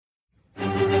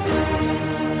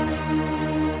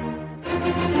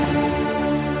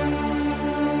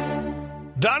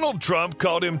Donald Trump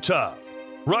called him tough.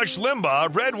 Rush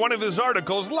Limbaugh read one of his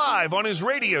articles live on his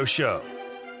radio show.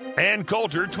 Ann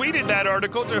Coulter tweeted that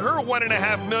article to her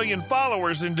 1.5 million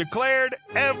followers and declared,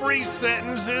 "Every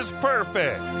sentence is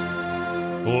perfect."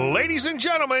 Ladies and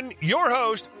gentlemen, your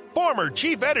host, former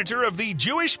chief editor of the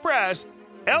Jewish Press,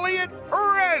 Elliot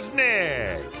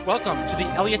Resnick. Welcome to the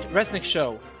Elliot Resnick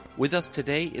Show. With us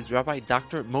today is Rabbi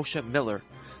Dr. Moshe Miller,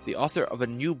 the author of a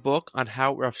new book on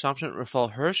how Rav Samson Raphael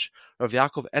Hirsch, Rav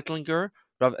Yaakov Ettlinger,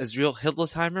 Rav Ezriel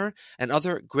Hildesheimer, and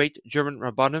other great German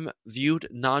Rabbanim viewed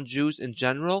non-Jews in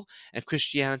general and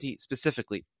Christianity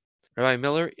specifically. Rabbi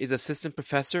Miller is assistant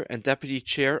professor and deputy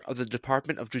chair of the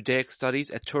Department of Judaic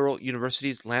Studies at Touro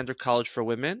University's Lander College for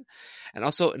Women, and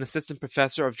also an assistant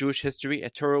professor of Jewish history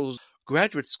at Touro's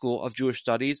Graduate School of Jewish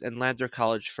Studies and Lander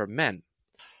College for Men.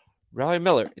 Rabbi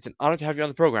Miller, it's an honor to have you on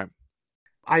the program.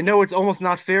 I know it's almost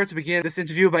not fair to begin this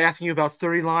interview by asking you about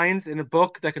 30 lines in a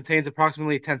book that contains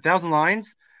approximately 10,000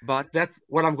 lines, but that's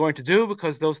what I'm going to do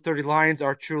because those 30 lines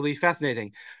are truly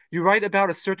fascinating. You write about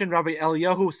a certain Rabbi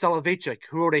Eliyahu Soloveitchik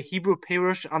who wrote a Hebrew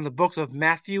Perush on the books of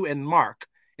Matthew and Mark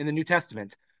in the New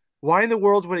Testament. Why in the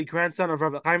world would a grandson of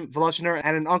Rabbi Chaim Voloshener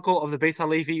and an uncle of the Beis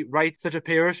Halevi write such a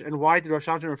Perush, and why did Rav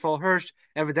Samson Raphael Hirsch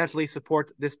evidently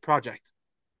support this project?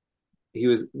 He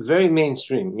was very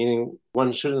mainstream, meaning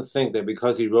one shouldn't think that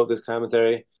because he wrote this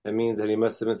commentary, that means that he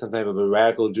must have been some type of a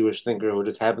radical Jewish thinker who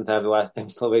just happened to have the last name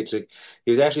Soloveitchik.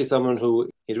 He was actually someone who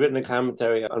he'd written a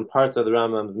commentary on parts of the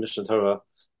Rambam's Mishnah Torah,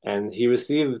 and he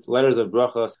received letters of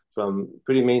brachas from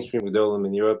pretty mainstream gedolim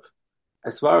in Europe.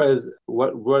 As far as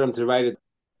what brought him to write it,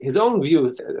 his own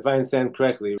views, if I understand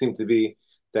correctly, seem to be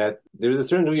that there is a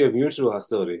certain degree of mutual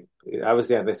hostility.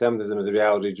 Obviously, anti-Semitism is a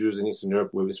reality. Jews in Eastern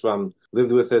Europe, where he's from,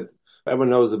 lived with it.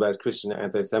 Everyone knows about Christian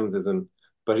anti-Semitism,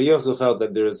 but he also felt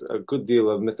that there's a good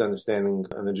deal of misunderstanding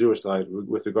on the Jewish side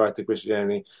with regard to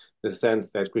Christianity, the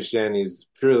sense that Christianity is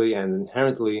purely and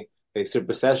inherently a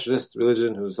supersessionist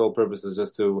religion whose sole purpose is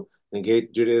just to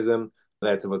negate Judaism,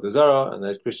 that's about the Zara, and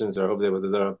that Christians are over there with the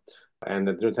Zara, and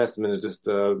that the New Testament is just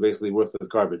basically worthless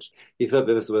garbage. He thought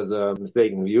that this was a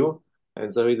mistaken view,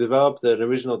 and so he developed an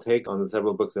original take on the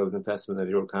several books of the New Testament that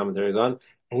he wrote commentaries on,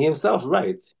 and he himself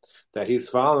writes that he's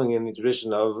following in the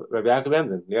tradition of Rabbi Yaakov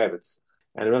Emden, the Yavitz.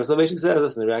 And Rabbi Soloveitchik says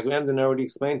this, and Rabbi Yaakov Emden already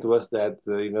explained to us that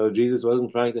Jesus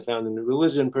wasn't trying to found a new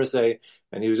religion per se,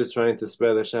 and he was just trying to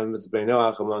spread Hashem Mitzvah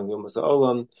Noach among Umas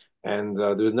Ha'olam, and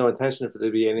there was no intention for there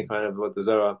to be any kind of Avodah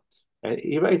Zarah. And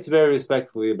he writes very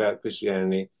respectfully about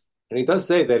Christianity, and he does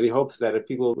say that he hopes that if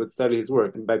people would study his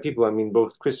work, and by people I mean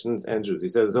both Christians and Jews, he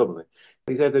says it openly.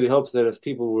 He says that he hopes that if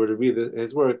people were to read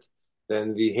his work,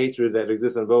 then the hatred that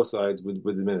exists on both sides would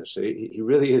diminish. He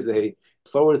really is a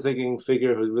forward-thinking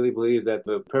figure who really believes that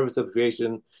the purpose of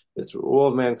creation is for all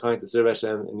of mankind to serve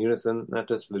Hashem in unison, not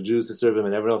just for the Jews to serve Him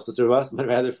and everyone else to serve us, but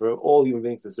rather for all human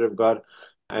beings to serve God.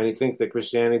 And he thinks that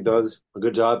Christianity does a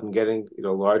good job in getting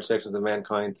large sections of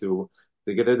mankind to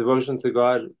get their devotion to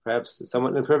God, perhaps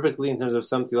somewhat imperfectly in terms of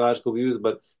some theological views,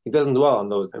 but he doesn't dwell on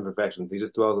those imperfections. He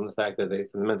just dwells on the fact that they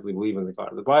fundamentally believe in the God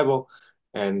of the Bible,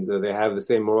 and they have the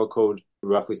same moral code,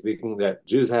 roughly speaking, that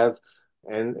Jews have.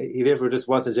 And he therefore just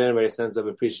wants to generate a sense of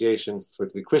appreciation for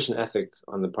the Christian ethic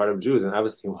on the part of Jews. And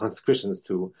obviously he wants Christians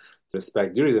to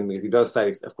respect Judaism, because he does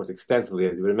cite, of course, extensively,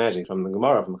 as you would imagine, from the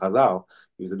Gemara, from Chazal.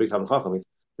 He was a big Talmid Chacham,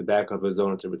 to back up his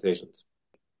own interpretations.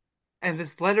 And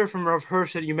this letter from Rav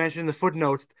Hirsch that you mentioned in the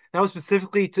footnotes, that was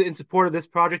specifically in support of this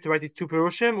project to write these two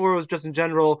Perushim, or it was just in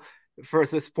general for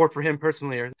support for him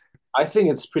personally? I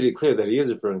think it's pretty clear that he is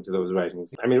referring to those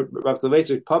writings. I mean, Rav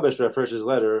Soloveitchik published Rav Hirsch's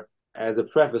letter as a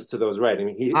preface to those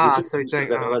writings. So he's saying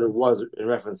that the letter was in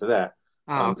reference to that.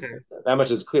 Okay. That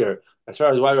much is clear. As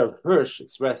far as why Rav Hirsch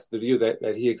expressed the view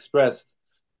that he expressed,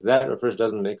 that Rav Hirsch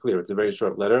doesn't make clear. It's a very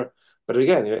short letter. But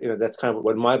again, that's kind of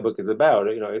what my book is about.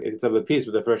 It's of a piece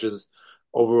with Rav Hirsch's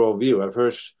overall view. Rav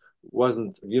Hirsch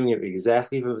wasn't viewing it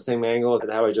exactly from the same angle as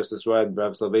how I just described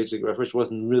Rav Soloveitchik. Rav Hirsch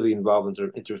wasn't really involved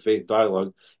in interfaith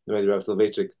dialogue the way Rav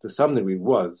Soloveitchik, to some degree,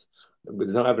 was. But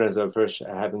there's no evidence of Hirsch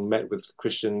having met with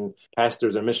Christian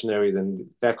pastors or missionaries and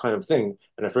that kind of thing.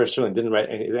 And Rav Hirsch certainly didn't write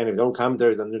any of his own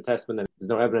commentaries on the New Testament, and there's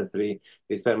no evidence that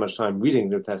he spent much time reading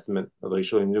the New Testament, although he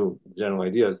surely knew general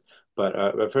ideas. But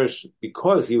Rav Hirsch,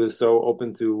 because he was so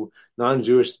open to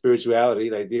non-Jewish spirituality,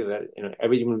 the idea that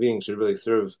every human being should really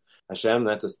serve Hashem,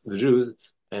 not just the Jews,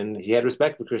 and he had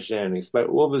respect for Christianity, despite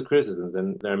all of his criticisms,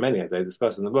 and there are many, as I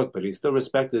discussed in the book, but he still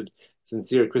respected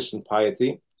sincere Christian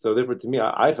piety. So therefore, to me,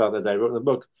 I felt, as I wrote in the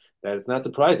book, that it's not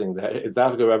surprising that it's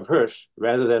Dafka Rav Hirsch,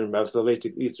 rather than Rav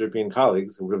Soloveitchik's East European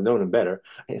colleagues, who would have known him better,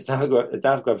 it's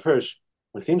Dafka Rav Hirsch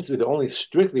It seems to be the only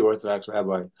strictly Orthodox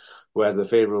rabbi who has a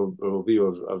favorable view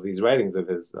of these writings of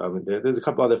his. There's a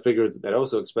couple other figures that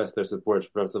also express their support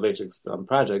for Rav Soloveitchik's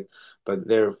project, but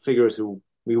they're figures who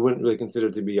we wouldn't really consider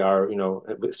to be our,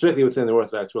 strictly within the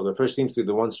Orthodox world. The Hirsch seems to be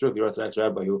the one strictly Orthodox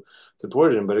rabbi who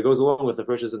supported him, but it goes along with the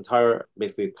Hirsch's entire,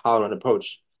 basically, tolerant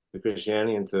approach to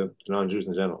Christianity and to non-Jews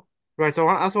in general. Right. So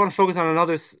I also want to focus on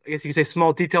another, I guess you could say,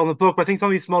 small detail in the book, but I think some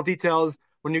of these small details,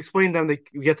 when you explain them,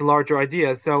 you get to larger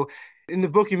ideas. So in the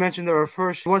book, you mentioned that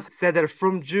Hirsch once said that a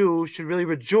frum Jew should really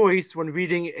rejoice when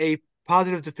reading a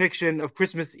positive depiction of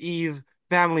Christmas Eve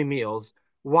family meals.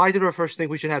 Why did Hirsch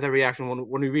think we should have that reaction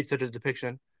when we read such a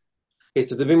depiction? Okay,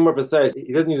 so to be more precise,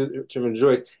 he doesn't use the term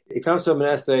rejoice. It comes from an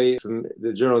essay from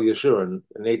the journal Yeshurun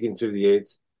in 1858.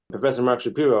 Professor Mark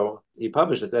Shapiro, he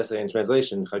published this essay in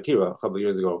translation, Chakira, a couple of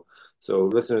years ago. So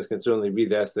listeners can certainly read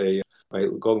the essay by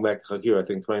going back to Chakira, I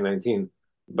think 2019.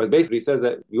 But basically, he says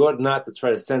that we ought not to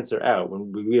try to censor out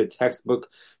when we read a textbook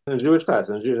in a Jewish class,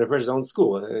 in a Hirsch's own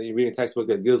school. You read a textbook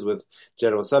that deals with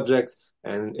general subjects,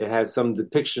 and it has some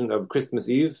depiction of Christmas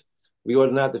Eve. We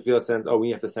ought not to feel a sense, we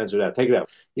have to censor that, take it out.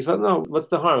 He felt, no, what's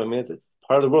the harm? I mean, it's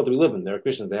part of the world that we live in. There are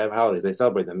Christians, they have holidays, they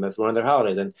celebrate them. That's one of their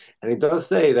holidays. And he does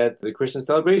say that the Christian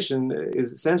celebration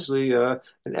is essentially an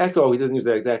echo. He doesn't use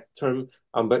that exact term,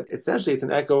 but essentially it's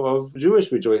an echo of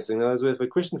Jewish rejoicing. In other words, if a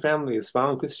Christian family is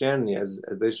following Christianity as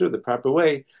they should, the proper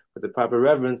way, with the proper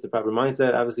reverence, the proper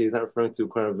mindset, obviously he's not referring to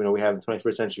kind of, we have in the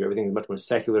 21st century, everything is much more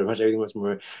secular, everything much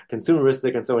more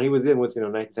consumeristic, and so on. He was in with,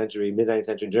 19th century, mid-19th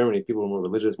century Germany, people were more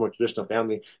religious, more traditional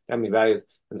family values,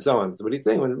 and so on. So what he's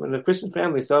saying, when a Christian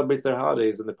family celebrates their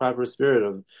holidays in the proper spirit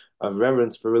of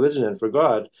reverence for religion and for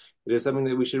God, it is something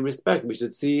that we should respect. We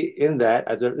should see in that,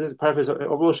 this is part of his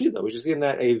overall shita, we should see in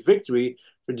that a victory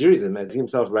for Judaism, as he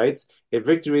himself writes, a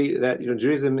victory that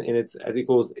Judaism in its, as he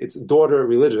calls its daughter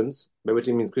religions, by which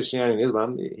he means Christianity and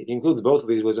Islam. He includes both of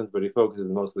these religions, but he focuses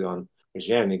mostly on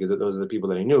Christianity because those are the people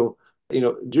that he knew.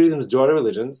 Judaism's daughter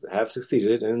religions have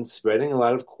succeeded in spreading a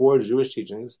lot of core Jewish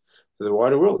teachings to the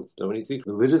wider world. So when you see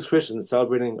religious Christians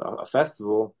celebrating a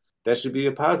festival, that should be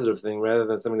a positive thing rather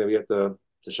than something that we have to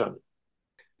shun.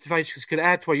 If I just could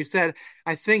add to what you said,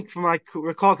 I think from what I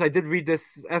recall, because I did read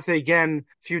this essay again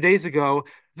a few days ago,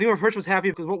 I think Hirsch was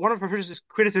happy because one of Hirsch's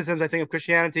criticisms, I think, of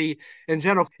Christianity in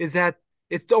general is that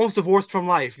it's almost divorced from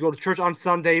life. You go to church on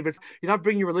Sunday, but you're not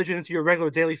bringing your religion into your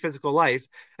regular daily physical life.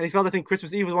 And he felt, I think,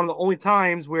 Christmas Eve was one of the only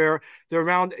times where they're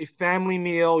around a family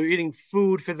meal, you're eating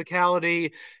food,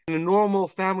 physicality in a normal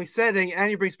family setting, and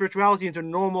you bring spirituality into a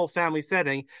normal family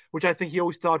setting, which I think he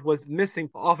always thought was missing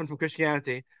often from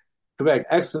Christianity. Correct.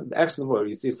 Excellent word.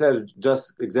 You said it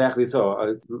just exactly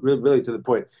so. Really to the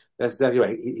point. That's exactly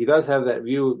right. He does have that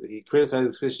view. He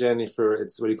criticizes Christianity for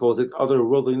its what he calls its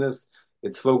otherworldliness.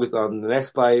 It's focused on the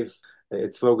next life.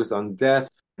 It's focused on death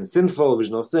and sinful,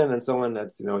 original sin, and so on.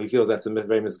 That's he feels that's a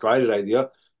very misguided idea.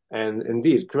 And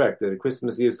indeed, correct. The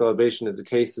Christmas Eve celebration is a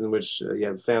case in which you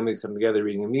have families come together,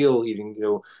 eating a meal, eating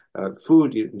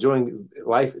food, enjoying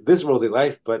life, this worldly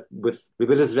life, but with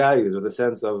religious values, with a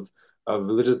sense of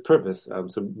religious purpose.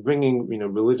 So bringing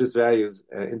religious values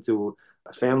into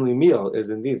a family meal is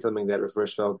indeed something that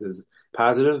Hirsch felt is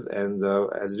positive, and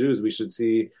as Jews we should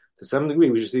see, to some degree,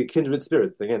 we should see kindred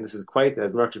spirits. Again, this is quite,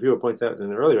 as Mark Shapiro points out in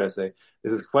an earlier essay,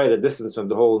 this is quite a distance from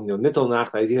the whole Nittel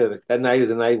Nacht idea that night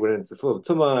is a night when it's full of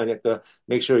tumah, and you have to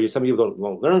make sure some people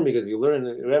won't learn because you learn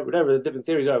whatever the different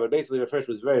theories are. But basically, Hirsch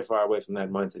was very far away from that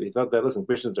mindset. He felt that listen,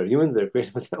 Christians are humans; they're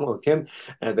created with Kim,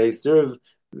 and they serve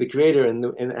the Creator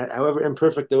in however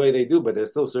imperfect the way they do, but they're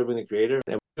still serving the Creator.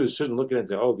 And we shouldn't look at it and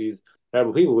say, these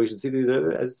terrible people. We should see these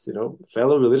as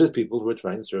fellow religious people who are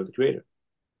trying to serve the Creator.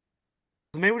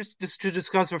 Maybe we just to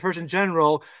discuss for Hirsch in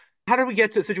general, how do we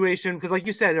get to a situation, because like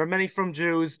you said, there are many from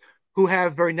Jews who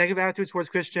have very negative attitudes towards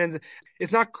Christians.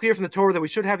 It's not clear from the Torah that we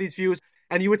should have these views.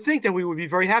 And you would think that we would be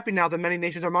very happy now that many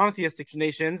nations are monotheistic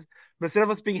nations, but instead of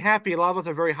us being happy, a lot of us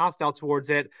are very hostile towards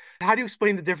it. How do you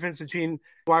explain the difference between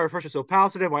why Hirsch is so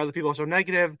positive, why other people are so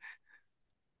negative?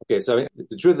 Okay, so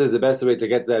the truth is the best way to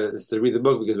get to that is to read the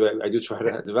book, because I do try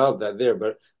to develop that there,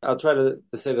 but I'll try to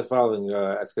say the following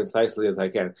as concisely as I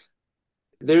can.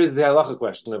 There is the halacha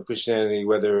question of Christianity,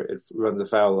 whether it runs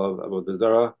afoul of the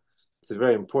Torah. It's a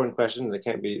very important question that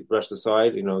can't be brushed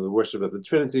aside. The worship of the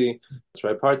Trinity,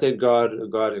 tripartite God, a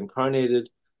God incarnated.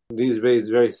 These raise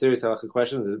very serious halacha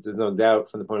questions. There's no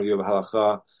doubt from the point of view of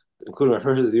halacha, including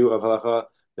Hirsch's view of halacha,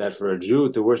 that for a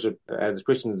Jew to worship as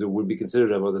Christians do would be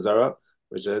considered avodah zarah,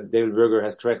 which David Berger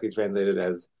has correctly translated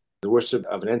as the worship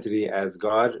of an entity as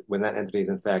God, when that entity is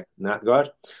in fact not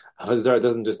God. Avodah zarah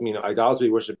doesn't just mean idolatry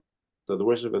worship. So the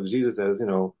worship of Jesus as,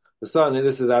 the son, and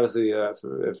this is obviously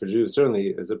for Jews certainly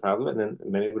is a problem, and then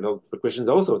many would hold for Christians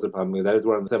also it's a problem, because that is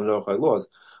one of the seven Noachide laws.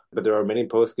 But there are many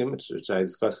poskim, which I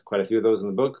discussed quite a few of those in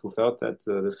the book, who felt that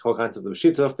this whole concept of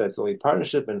shituf, that's only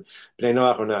partnership, and Bnei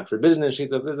Noach are not forbidden in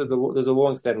shituf. There's a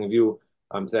long-standing view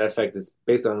to that effect. It's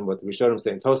based on what the Rishonim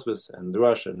say in Tosfos and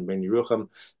Drush and Ben Yerucham,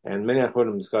 and many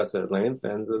Achronim discuss that at length.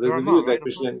 And there's a view that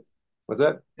Christian. What's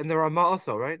that? And the Ramah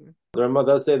also, right? The Ramah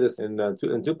does say this in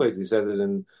two places. He says it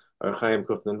in Chaim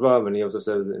Kufnan Vav, and he also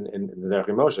says in the Derech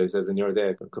Moshe, he says in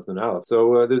Yordei Kufnan Aleph.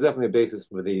 So there's definitely a basis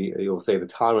for you'll say, the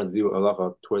tolerant view of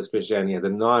halacha towards Christianity as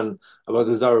about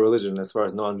the Zara religion as far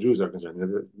as non-Jews are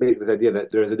concerned. Basically, this idea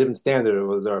that there is a different standard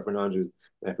of Zara for non-Jews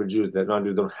and for Jews, that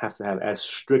non-Jews don't have to have as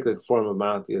strict a form of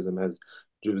monotheism as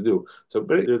Jews do. So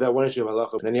there's that one issue of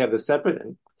halacha, and then you have the separate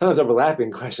and sometimes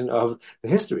overlapping question of the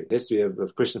history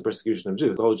of Christian persecution of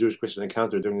Jews. The whole Jewish-Christian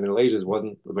encounter during the Middle Ages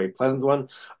wasn't a very pleasant one.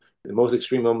 The most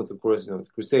extreme moments, of course, the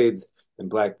Crusades and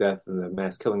Black Death and the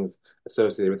mass killings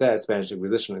associated with that, Spanish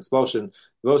Inquisition, expulsion.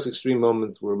 The most extreme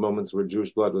moments were moments where Jewish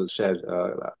blood was shed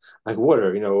like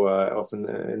water, often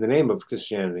in the name of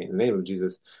Christianity, in the name of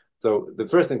Jesus. So the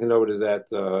first thing to note is that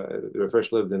the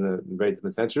Hirsch lived in a very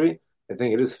different century. I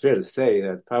think it is fair to say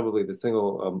that probably the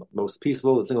single most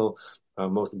peaceful, the single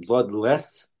most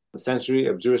bloodless century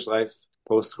of Jewish life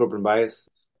post-Korban bias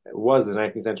was the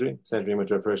 19th century in which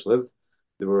Hirsch lived.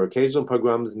 There were occasional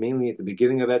pogroms, mainly at the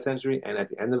beginning of that century and at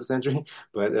the end of the century,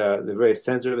 but the very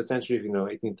center of the century,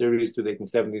 1830s through the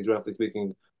 1870s, roughly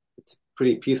speaking, it's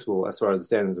pretty peaceful as far as the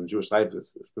standards of Jewish life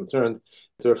is concerned.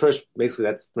 So Hirsch, basically,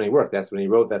 that's when he worked, that's when he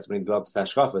wrote, that's when he developed his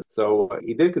hashkafa. So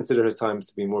he did consider his times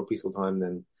to be a more peaceful time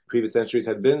than previous centuries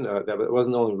had been. That it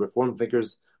wasn't only Reform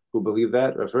thinkers who believed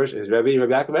that. Hirsch is Rabbi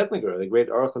Yaakov Ettlinger, the great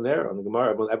Aruch LaNer on the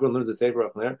Gemara. Everyone learns the Sefer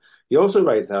Aruch LaNer. He also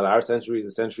writes how our century is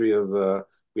a century of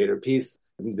greater peace,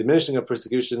 diminishing of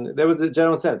persecution. There was a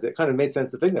general sense. It kind of made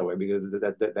sense to think that way, because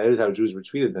that is how Jews were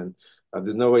treated then.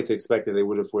 There's no way to expect that they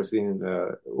would have foreseen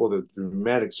all the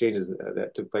dramatic changes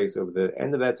that took place over the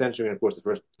end of that century, and of course the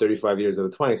first 35 years of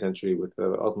the 20th century with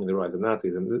ultimately the rise of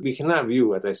Nazism. We cannot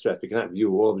view, as I stressed,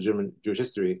 all of German Jewish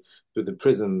history through the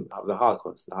prism of the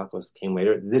Holocaust. The Holocaust came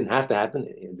later. It didn't have to happen.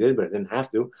 It did, but it didn't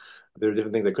have to. There are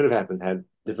different things that could have happened had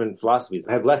different philosophies.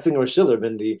 Had Lessing or Schiller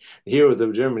been the heroes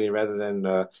of Germany rather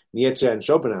than Nietzsche and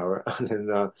Schopenhauer,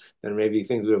 then maybe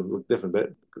things would have looked different.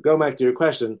 But go back to your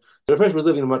question, so Hirsch was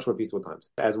living in much more peaceful times,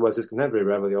 as was his contemporary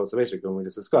Raphael, whom we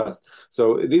just discussed.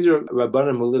 So these are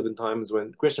Rabbanim who lived in times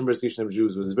when Christian persecution of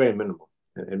Jews was very minimal,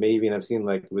 and may even have seemed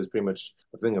like it was pretty much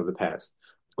a thing of the past.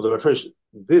 Although Hirsch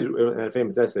did, in a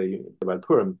famous essay about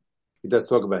Purim, he does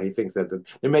talk about, he thinks that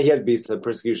there may yet be some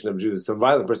persecution of Jews, some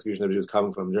violent persecution of Jews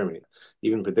coming from Germany. He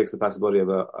even predicts the possibility of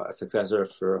a successor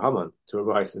for Haman to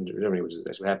arise in Germany, which is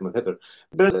actually happened with Hitler.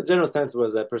 But the general sense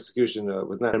was that persecution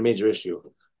was not a major issue.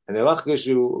 And the halachic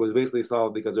issue was basically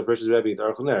solved because the Hirsch's Rebbe, the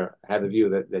Aruch LaNer, had the view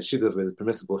that shidduch is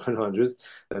permissible for non-Jews,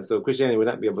 and so Christianity would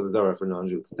not be able to dara for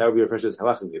non-Jews. That would be Hirsch's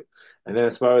halachic view. And then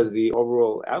as far as the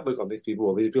overall outlook on these people,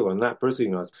 well, these people are not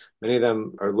persecuting us. Many of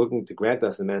them are looking to grant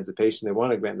us emancipation. They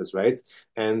want to grant us rights,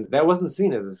 and that wasn't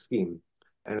seen as a scheme.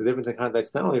 And the difference in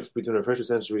context, not only between the Hirsch's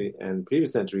century and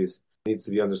previous centuries, needs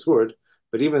to be underscored,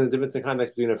 but even the difference in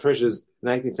context between Hirsch's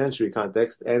 19th century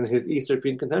context and his East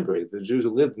European contemporaries, the Jews who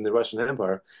lived in the Russian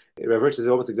Empire. Hirsch's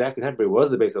almost exact contemporary was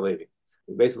the Beis Halevi.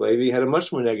 The Beis Halevi had a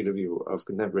much more negative view of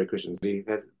contemporary Christians. He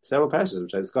has several passages,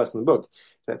 which I discussed in the book,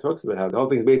 that talks about how the whole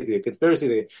thing is basically a conspiracy.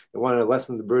 They want to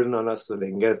lessen the burden on us so they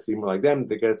can get us to be more like them,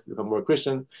 they get us to become more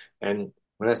Christian. And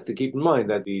one has to keep in mind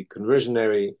that the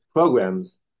conversionary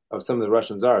programs of some of the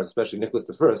Russian czars, especially Nicholas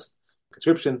I,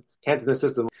 conscription, Cantonist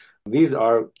system, these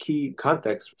are key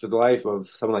contexts for the life of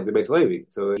someone like the Beis Halevi.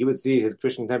 So he would see his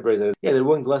Christian contemporaries as, they're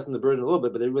willing to lessen the burden a little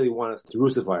bit, but they really want us to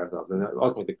crucify ourselves and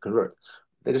ultimately to convert.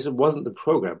 That just wasn't the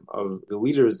program of the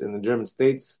leaders in the German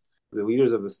states. The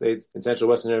leaders of the states in Central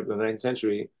Western Europe in the 19th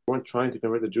century weren't trying to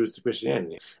convert the Jews to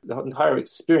Christianity. The entire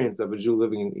experience of a Jew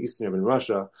living in Eastern Europe and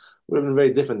Russia would have been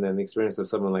very different than the experience of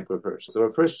someone like Hirsch.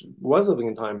 So Hirsch was living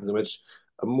in times in which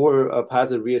a more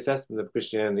positive reassessment of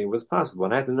Christianity was possible.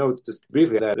 And I have to note just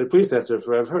briefly that the predecessor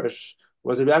for Hirsch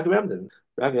was Rabbi Yaakov Emden.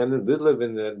 Rabbi Emden did live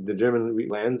in the German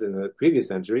lands in the previous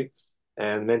century,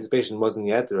 and emancipation wasn't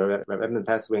yet. Rabbi Emden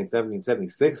passed away in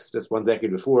 1776, just one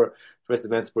decade before first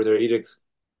emancipatory edicts.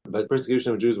 But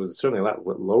persecution of Jews was certainly a lot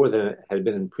lower than it had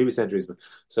been in previous centuries.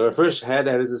 So Hirsch had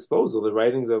at his disposal the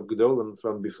writings of Gedolim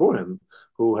from before him,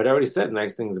 who had already said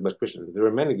nice things about Christians. There were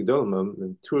many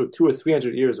Gedolim, 200 or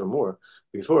 300 years or more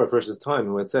before Hirsch's time,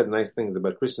 who had said nice things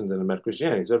about Christians and about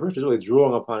Christianity. So Hirsch was really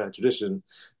drawing upon a tradition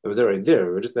that was already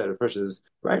there. Just that Hirsch's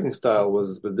writing style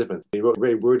was different. He wrote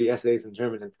very wordy essays in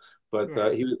German, and But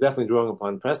Right. he was definitely drawing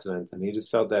upon precedent, and he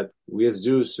just felt that we as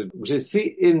Jews should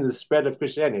see in the spread of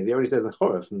Christianity, as he already says in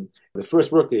Chorov, and the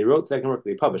first work that he wrote, second work that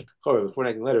he published, Chorov, before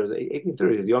 19 letters,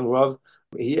 1830, his young Rav,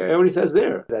 he already says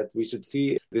there that we should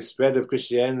see the spread of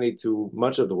Christianity to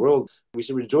much of the world. We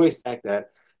should rejoice in the fact that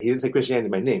he didn't say Christianity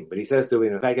by name, but he says to,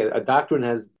 in fact, a doctrine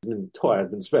has been taught, has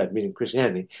been spread, meaning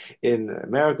Christianity, in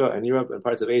America and Europe and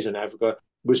parts of Asia and Africa,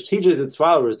 which teaches its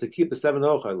followers to keep the seven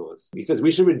Noachai laws. He says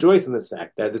we should rejoice in this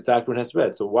fact that this doctrine has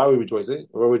spread. So why are we rejoicing?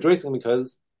 We're rejoicing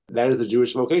because that is the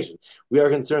Jewish vocation. We are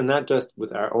concerned not just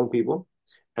with our own people,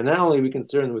 and not only are we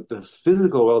concerned with the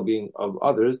physical well-being of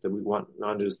others, that we want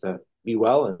non-Jews to be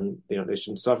well and they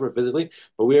shouldn't suffer physically,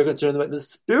 but we are concerned about the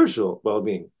spiritual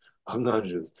well-being of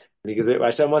non-Jews. Because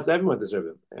Hashem wants everyone to serve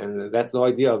him. And that's the whole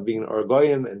idea of being an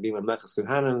Orgoyim and being a Mechas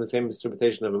Kohanim, the famous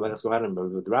interpretation of a Mechas Kohanim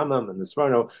with Rambam and the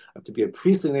Sforno, to be a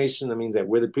priestly nation. That means that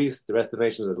we're the priests, the rest of the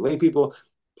nations are the lay people.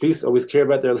 Priests always care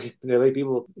about their lay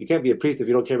people. You can't be a priest if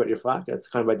you don't care about your flock. That's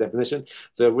kind of by definition.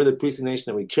 So we're the priestly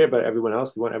nation and we care about everyone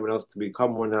else. We want everyone else to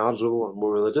become more knowledgeable and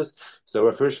more religious. So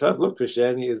our first felt, look,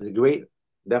 Christianity is a great,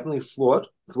 definitely flawed,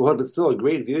 but still a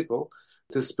great vehicle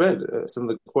to spread some of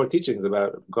the core teachings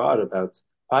about God, about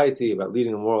piety, about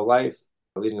leading a moral life,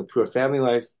 leading a pure family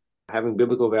life, having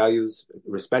biblical values,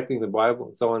 respecting the Bible,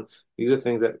 and so on. These are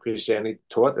things that Christianity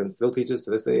taught and still teaches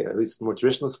to this day, at least more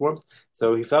traditionalist forms.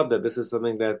 So he felt that this is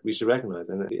something that we should recognize.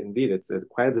 And indeed, it's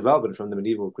quite a development from the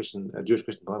medieval Jewish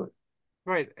Christian parliament.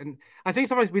 Right. And I think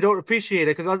sometimes we don't appreciate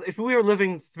it because if we were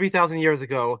living 3,000 years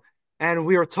ago and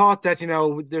we were taught that,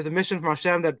 there's a mission from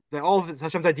Hashem that all of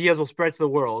Hashem's ideas will spread to the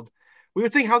world, we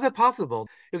would think, how's that possible?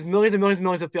 There's millions and millions and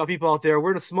millions of people out there.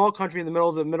 We're in a small country in the middle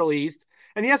of the Middle East.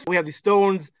 And yes, we have these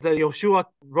stones that Yoshua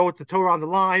wrote the Torah on the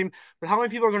lime, but how many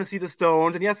people are going to see the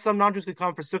stones? And yes, some non-Jews could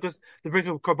come for sukkahs to bring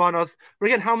korbanos, but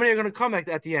again, how many are going to come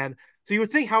at the end? So you would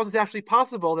think, how is this actually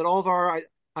possible that all of our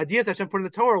ideas that Hashem put in the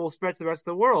Torah will spread to the rest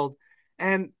of the world?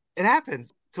 And it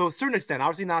happens to a certain extent,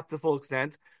 obviously not the full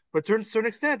extent, but to a certain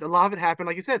extent, a lot of it happened,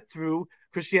 like you said, through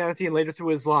Christianity and later through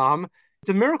Islam. It's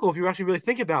a miracle if you actually really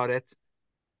think about it.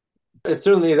 It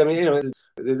certainly is. I mean,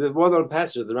 there's a well-known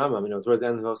passage of the Rambam, towards the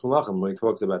end of Hos Malachim, where he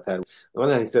talks about that. On the one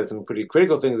hand, he says some pretty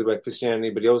critical things about Christianity,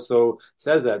 but he also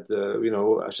says that,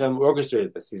 Hashem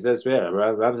orchestrated this. He says,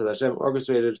 Rambam says Hashem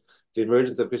orchestrated the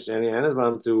emergence of Christianity and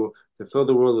Islam to fill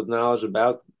the world with knowledge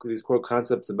about these core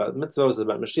concepts about mitzvos,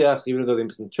 about Mashiach, even though they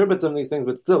misinterpret some of these things,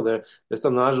 but still they're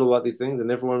still knowledgeable about these things, and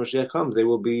therefore when Mashiach comes, they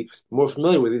will be more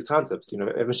familiar with these concepts. If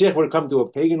Mashiach were to come to a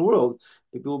pagan world,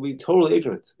 people will be totally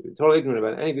ignorant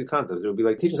about any of these concepts. It would be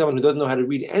like teaching someone who doesn't know how to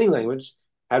read any language,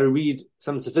 how to read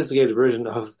some sophisticated version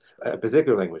of a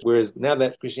particular language. Whereas now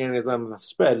that Christianity and Islam have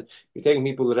spread, you're taking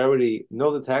people that already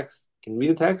know the text, can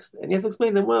read the text, and you have to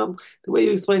explain them, well, the way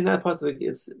you explain that pasuk,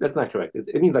 that's not correct.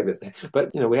 It means like this. But,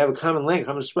 we have a common language,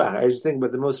 common sprach. I just think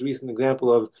about the most recent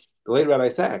example of the late Rabbi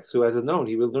Sachs, who, as is known,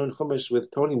 he would learn Chumash with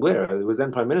Tony Blair, who was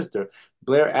then Prime Minister.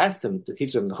 Blair asked him to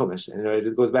teach him the Chumash. And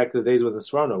it goes back to the days when the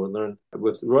Sforno would learn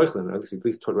with Reuchlin, at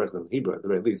least taught Reuchlin Hebrew at the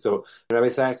very least. So Rabbi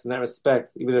Sachs, in that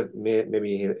respect, even if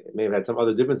maybe he may have had some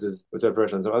other differences with Rabbi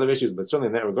Hirsch on some other issues, but certainly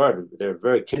in that regard, they're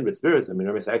very kindred spirits. I mean,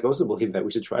 Rabbi Sachs also believed that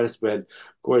we should try to spread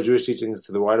core Jewish teachings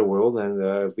to the wider world, and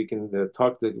if we can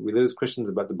talk to religious Christians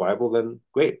about the Bible, then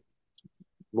great.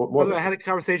 I had a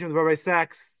conversation with Rabbi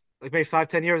Sachs like maybe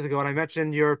 5-10 years ago, and I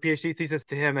mentioned your PhD thesis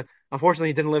to him. And unfortunately,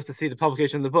 he didn't live to see the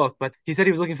publication of the book, but he said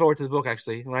he was looking forward to the book,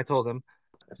 actually, when I told him.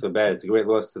 I feel bad. It's a great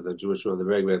loss to the Jewish world, a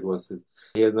very great loss.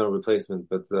 He has no replacement,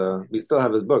 but we still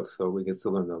have his books, so we can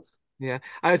still learn those. Yeah.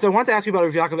 So I wanted to ask you about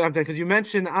Rav Yaakov Emden, because you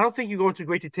mentioned, I don't think you go into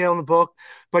great detail in the book,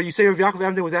 but you say Rav Yaakov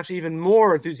Emden was actually even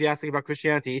more enthusiastic about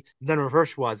Christianity than Rav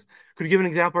Hirsch was. Could you give an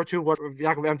example or two of what Rav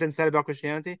Yaakov Emden said about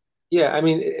Christianity? Yeah, I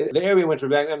mean, the area in which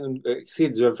Rav Yaakov Emden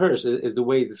exceeds Rav Hirsch is the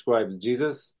way he describes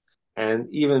Jesus and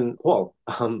even Paul.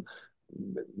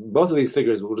 Both of these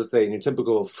figures, we'll just say, in your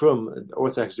typical frum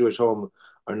Orthodox Jewish home,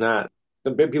 are not.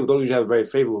 People don't usually have a very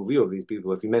favorable view of these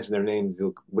people. If you mention their names,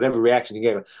 whatever reaction you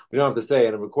give, we don't have to say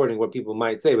in a recording what people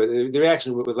might say, but the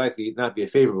reaction would likely not be a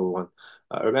favorable one.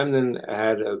 Rav Emden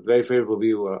had a very favorable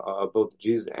view of both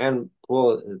Jesus and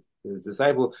Paul, his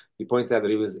disciple. He points out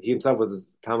that he himself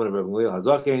was a Talmud of Rav Gamliel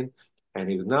HaZaken, and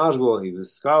he was knowledgeable, he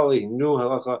was scholarly, he knew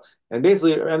halacha, and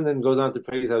basically Rav Emden goes on to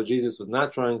praise how Jesus was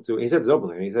not trying to. He says this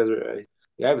openly. He says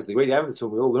the Abbas, the great Abbas,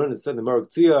 whom we all learn and study the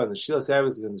Maruk Tzia and the Shilas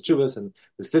Abbas and the Chuvas and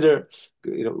the Siddur,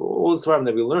 all the Svarim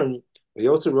that we learn. He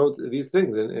also wrote these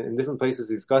things in different places.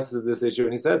 He discusses this issue,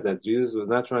 and he says that Jesus was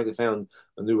not trying to found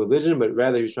a new religion, but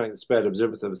rather he was trying to spread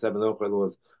observance of the seven Noachai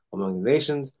laws among the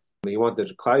nations. He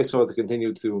wanted Klal Yisrael to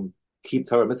continue to keep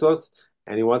Torah mitzvos,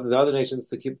 and he wanted the other nations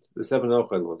to keep the seven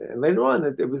Ochel. And later on,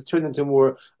 it was turned into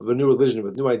more of a new religion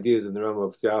with new ideas in the realm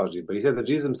of theology. But he says that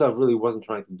Jesus himself really wasn't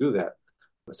trying to do that.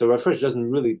 So Raphael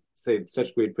doesn't really say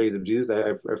such great praise of Jesus.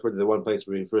 I've referred to the one place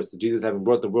where he refers to Jesus having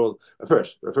brought the world.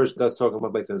 Raphael does talk in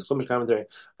one place in his Chumash commentary,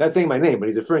 not saying my name, but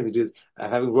he's referring to Jesus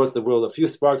having brought the world a few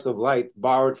sparks of light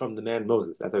borrowed from the man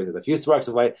Moses. That's how he says, a few sparks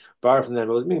of light borrowed from the man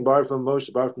Moses, meaning borrowed from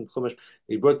Moshe, borrowed from Chumash.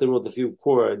 He brought the world a few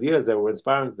core ideas that were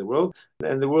inspiring to the world,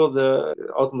 and the world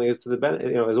ultimately is to the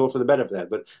is all for the better for that.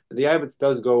 But the Abbot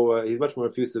does go; he's much more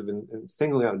effusive in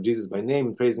singling out Jesus by name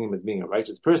and praising him as being a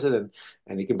righteous person,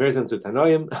 and he compares him to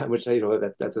Tanoim, which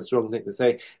that's a strong thing to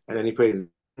say. And then he praises.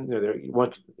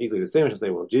 One could easily distinguish and say,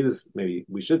 well, Jesus, maybe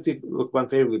we should look upon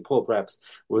favorably. Paul perhaps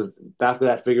was after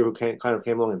that figure who kind of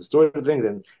came along and distorted things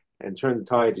and turned the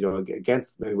tide,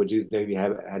 against maybe what Jesus maybe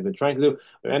had been trying to do.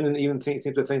 And then even seems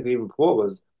to think that even Paul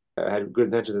was had good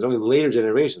intentions. There's only later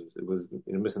generations it was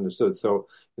misunderstood. So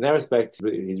in that respect,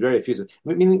 he's very effusive.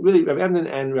 Meaning, really, Rabbi Emden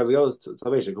and Rabbi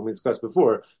Soloveitchik, whom we discussed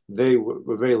before, they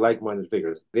were very like-minded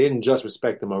figures. They didn't just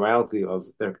respect the morality of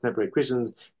their contemporary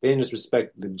Christians. They didn't just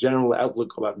respect the general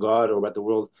outlook about God or about the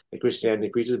world that Christianity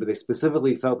preaches, but they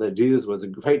specifically felt that Jesus was the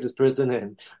greatest person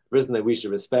and the person that we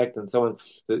should respect, and so on.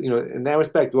 So, in that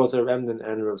respect, both Rabbi Emden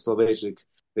and Rabbi Soloveitchik,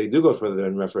 they do go further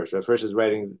than Rav Hirsch. Rav Hirsch's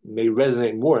writings may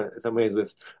resonate more in some ways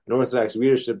with an Orthodox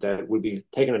readership that would be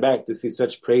taken aback to see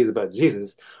such praise about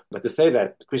Jesus. But to say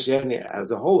that Christianity as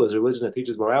a whole is a religion that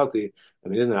teaches morality,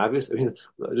 isn't it obvious? Just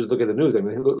look at the news.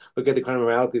 Look at the kind of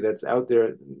morality that's out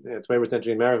there in 21st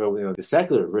century America, the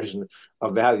secular version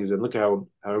of values, and look how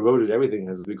eroded everything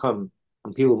has become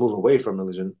when people move away from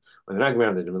religion, when they're not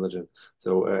grounded in religion.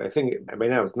 So I think by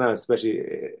now it's not especially,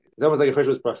 it's almost like Hirsch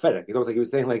was prophetic. It's almost like he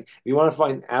was saying, like, if you want to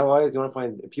find allies, you want to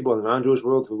find people in the non-Jewish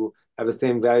world who have the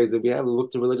same values that we have,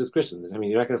 look to religious Christians.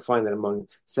 You're not going to find that among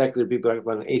secular people, you're not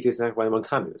going to find atheists, you're not going to find among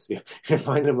communists. You're going to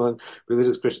find it among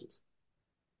religious Christians.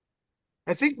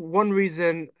 I think one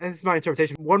reason, and this is my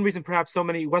interpretation, one reason perhaps so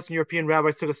many Western European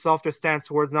rabbis took a softer stance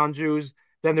towards non-Jews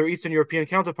than their Eastern European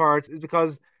counterparts is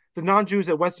because the non-Jews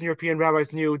that Western European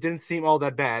rabbis knew didn't seem all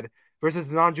that bad, versus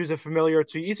the non-Jews that are familiar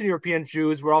to Eastern European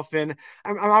Jews were often,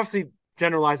 I'm obviously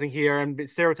generalizing here and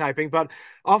stereotyping, but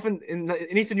often in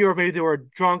Eastern Europe, maybe they were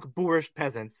drunk, boorish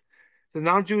peasants. The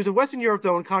non-Jews of Western Europe,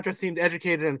 though, in contrast, seemed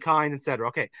educated and kind, etc.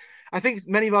 Okay, I think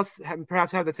many of us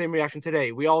perhaps have the same reaction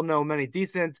today. We all know many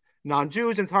decent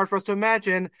non-Jews, and it's hard for us to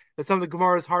imagine that some of the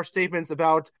Gemara's harsh statements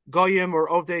about Goyim or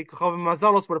Ovdei Kochavim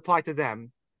Mazalos would apply to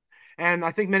them. And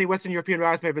I think many Western European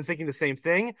rabbis may have been thinking the same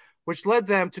thing, which led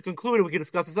them to conclude, and we can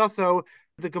discuss this also,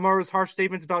 the Gemara's harsh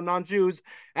statements about non-Jews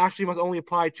actually must only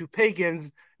apply to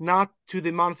pagans, not to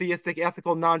the monotheistic,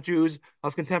 ethical non-Jews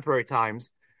of contemporary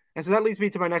times. And so that leads me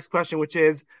to my next question, which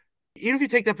is, even if you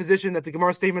take that position that the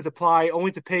Gemara statements apply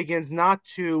only to pagans, not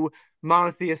to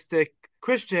monotheistic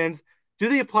Christians, do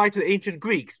they apply to the ancient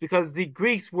Greeks? Because the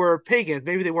Greeks were pagans.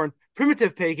 Maybe they weren't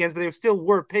primitive pagans, but they still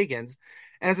were pagans.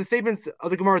 And as the statements of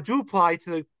the Gemara do apply to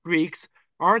the Greeks,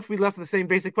 aren't we left with the same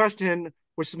basic question,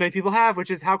 which many people have,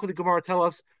 which is, how could the Gemara tell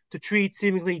us to treat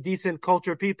seemingly decent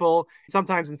cultured people,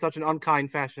 sometimes in such an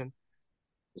unkind fashion?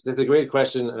 It's a great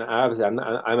question, and obviously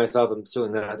I myself am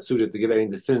certainly not suited to give any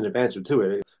definitive answer to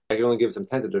it. I can only give some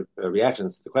tentative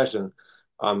reactions to the question.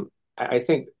 I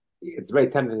think it's very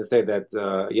tempting to say that,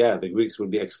 the Greeks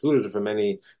would be excluded from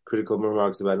any critical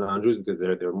remarks about non-Jews because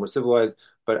they're more civilized.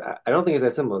 But I don't think it's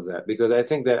as simple as that, because I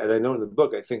think that, as I know in the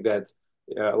book, I think that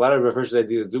a lot of Rav Hirsch's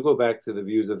ideas do go back to the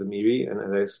views of the Miri, and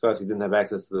as I discussed, he didn't have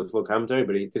access to the full commentary,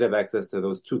 but he did have access to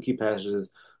those two key passages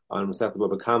on Masechet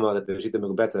Baba Kama that the Shita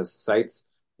Megubetzes cites.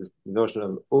 This notion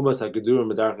of Umas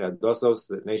HaGedurim Medarchei Adosos,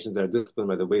 the nations that are disciplined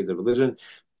by the ways of religion.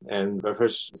 And Rav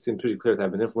Hirsch seemed pretty clear to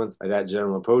have been influenced by that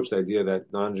general approach, the idea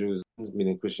that non-Jews,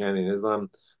 meaning Christianity and Islam,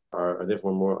 are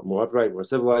therefore more upright, more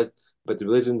civilized, but the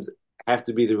religions have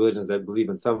to be the religions that believe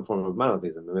in some form of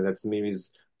monotheism. That's Mimi's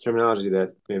terminology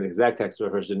that maybe the exact text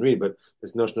Rav Hirsch didn't read, but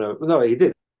this notion of, no, he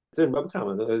did. It's in Baba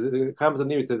Kama. The comments of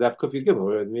Miri to Daf Kuf Yud Gimel,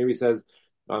 where Miri says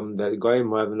that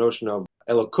Goyim have the notion of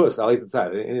Elokus, Alei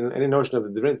Tzad, any notion of the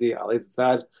divinity, Alei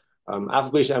Tzad, even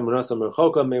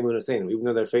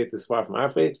though their faith is far from our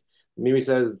faith. Miri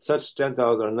says such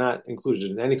Gentiles are not included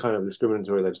in any kind of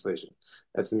discriminatory legislation.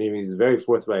 That's the Miri's very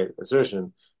forthright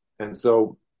assertion. And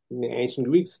so the ancient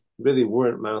Greeks really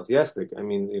weren't monotheistic. In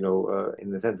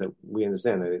the sense that we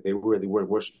understand that they weren't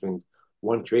worshiping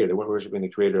one creator. They weren't worshiping the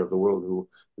creator of the world who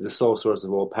is the sole source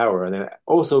of all power. And then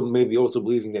also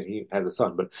believing that he has a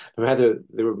son. But rather,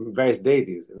 there were various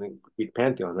deities in the Greek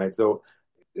pantheon, right? So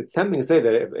it's tempting to say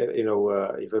that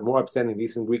if a more upstanding,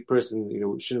 decent Greek person,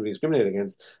 shouldn't be discriminated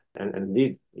against, and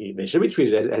indeed they should be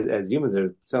treated as humans.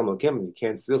 They're Selma Kim. You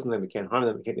can't steal from them. You can't harm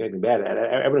them. You can't do anything bad.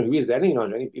 Everyone agrees that any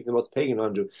non-Jew, even the most pagan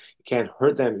non-Jew, you can't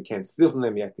hurt them. You can't steal from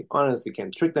them. You have to be honest. You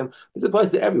can't trick them. This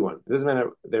applies to everyone. It doesn't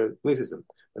matter their belief system.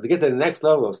 But to get to the next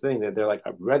level of saying that they're like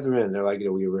our brethren, they're like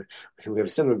we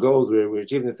have similar goals. We're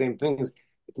achieving the same things.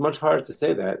 It's much harder to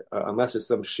say that unless there's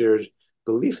some shared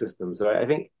belief system. So I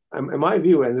think, in my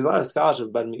view, and there's a lot of scholarship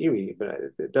about Meiri, but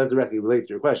it does directly relate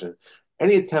to your question.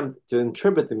 Any attempt to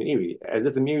interpret the Meiri as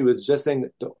if the Meiri was just saying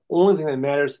that the only thing that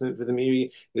matters for the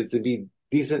Meiri is to be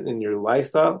decent in your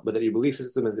lifestyle, but that your belief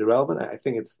system is irrelevant, I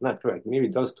think it's not correct.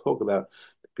 Meiri does talk about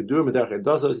Kedur Medarche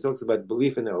Dosos. He talks about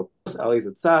belief in the Ali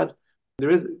Zatzad. There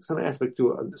is some aspect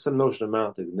to some notion of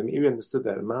monotheism. The Meiri understood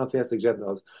that monotheistic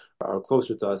Gentiles are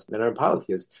closer to us than our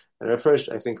polytheists. And Hirsch,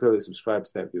 I think, clearly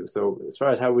subscribes to that view. So as far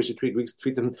as how we should treat Greeks,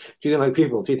 treat them like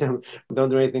people, don't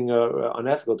do anything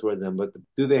unethical toward them. But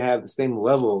do they have the same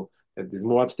level that these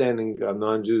more upstanding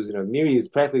non-Jews? Meiri is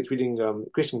practically treating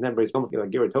Christian contemporaries almost like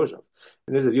Gerard Toshav.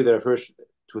 And there's a view that Hirsch,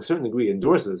 to a certain degree,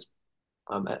 endorses.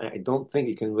 I don't think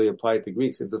it can really apply to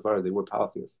Greeks insofar as they were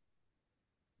polytheists.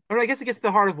 I guess it gets to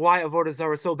the heart of why Avodah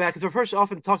Zarah is so bad, because Hirsch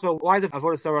often talks about why the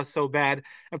Avodah Zarah is so bad.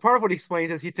 And part of what he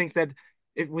explains is he thinks that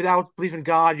without believing in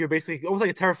God, you're basically almost like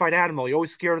a terrified animal. You're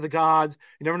always scared of the gods.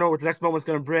 You never know what the next moment's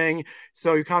going to bring.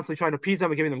 So you're constantly trying to appease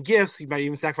them and giving them gifts. You might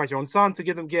even sacrifice your own son to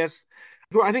give them gifts.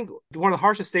 I think one of the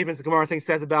harshest statements the Gemara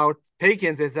says about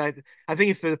pagans is that I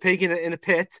think if there's a pagan in a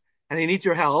pit and he needs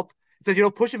your help, it says you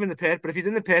don't push him in the pit, but if he's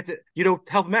in the pit, you don't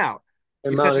help him out.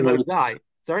 You essentially let him die.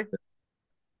 Sorry?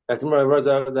 That's more words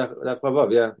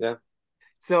above, yeah.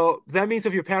 So that means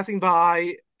if you're passing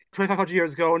by 2,500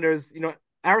 years ago and there's,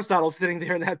 Aristotle sitting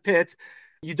there in that pit,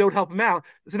 you don't help him out.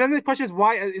 So then the question is,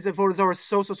 why is Avodah Zarah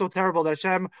so terrible that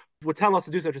Hashem would tell us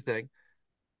to do such a thing?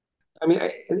 I mean,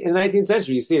 in the 19th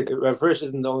century, you see it. Rav Hirsch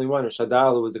isn't the only one.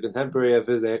 Shadal, who was a contemporary of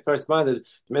his, they corresponded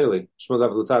from Italy, Shmuel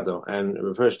David Luzzatto, and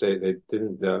Rav Hirsch, they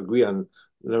didn't agree on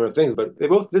a number of things, but they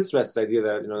both did stress this idea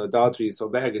that, idolatry is so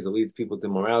bad because it leads people to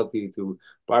morality, to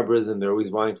barbarism. They're always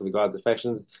vying for the God's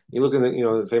affections. You look at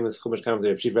the famous Chumash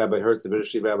commentary of Chief Rabbi Hirsch, the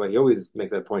British Chief Rabbi, he always makes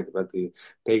that point about the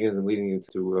paganism leading you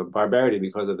to barbarity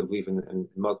because of the belief in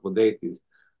multiple deities.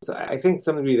 So I think to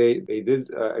some degree they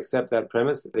did accept that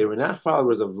premise. They were not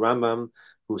followers of Rambam,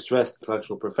 who stressed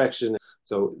intellectual perfection.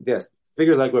 So yes,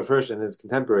 figures like Rav Hirsch and his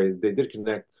contemporaries, they did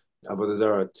connect Avodah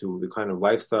Zarah to the kind of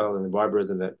lifestyle and the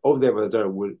barbarism that Avodah Zarah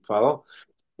would follow,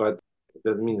 but it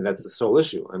doesn't mean that's the sole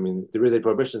issue. I mean, there is a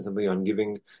prohibition simply on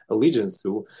giving allegiance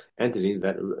to entities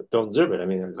that don't deserve it. I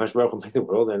mean, Hakadosh Baruch Hu made the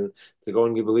world, and to go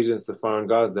and give allegiance to foreign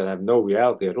gods that have no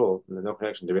reality at all, and no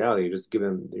connection to reality, you just give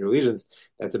them your allegiance,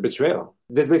 that's a betrayal.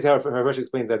 This is basically how Hirsch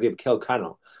explained the idea of Kel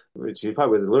Kano, which he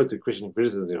probably was alert to Christian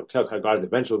criticism. God is the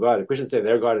vengeful God. The Christians say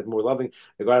their God is more loving.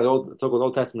 The God of the so-called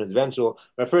Old Testament is vengeful.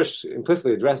 But first,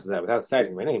 implicitly addresses that without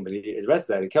citing my name, but he addresses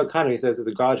that. In Kel Kano, he says that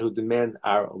the God who demands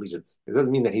our allegiance. It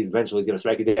doesn't mean that he's vengeful, he's going to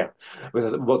strike you down with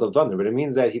a bolt of thunder, but it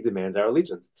means that he demands our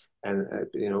allegiance. And,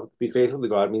 to be faithful to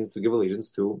God means to give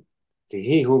allegiance to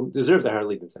he who deserves our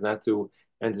allegiance and not to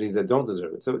entities that don't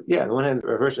deserve it. So, yeah, on the one hand,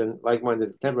 Hirsch and like-minded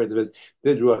contemporaries of his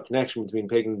did draw a connection between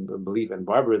pagan belief and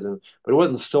barbarism, but it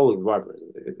wasn't solely barbarism.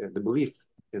 The belief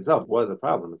itself was a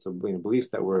problem. So, beliefs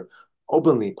that were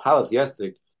openly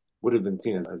polytheistic would have been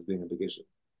seen as being a big issue.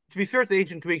 To be fair to the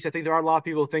ancient Greeks, I think there are a lot of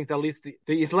people who think that at least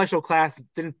the intellectual class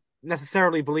didn't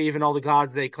necessarily believe in all the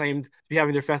gods they claimed to be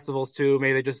having their festivals to.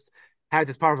 Maybe they just had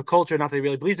this part of a culture, not that they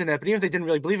really believed in it. But even if they didn't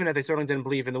really believe in it, they certainly didn't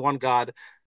believe in the one God.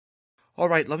 All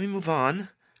right, let me move on.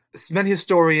 Many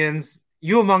historians,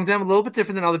 you among them, a little bit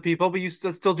different than other people, but you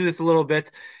still do this a little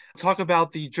bit, talk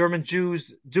about the German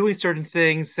Jews doing certain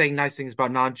things, saying nice things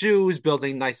about non-Jews,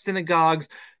 building nice synagogues,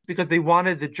 because they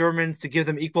wanted the Germans to give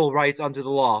them equal rights under the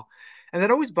law. And that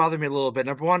always bothered me a little bit.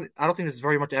 Number one, I don't think there's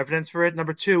very much evidence for it.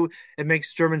 Number two, it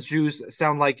makes German Jews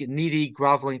sound like needy,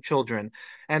 groveling children.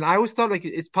 And I always thought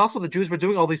it's possible the Jews were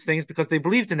doing all these things because they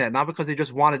believed in it, not because they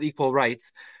just wanted equal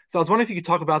rights. So I was wondering if you could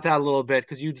talk about that a little bit,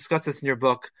 because you discussed this in your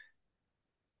book.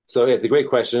 So yeah, it's a great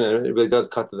question, and it really does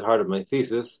cut to the heart of my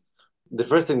thesis. The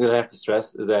first thing that I have to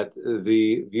stress is that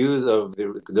the views of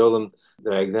the Gedolim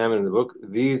that I examined in the book,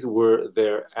 these were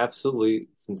their absolutely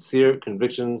sincere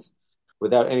convictions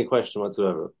without any question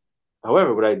whatsoever.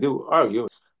 However, what I do argue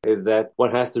is that one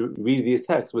has to read these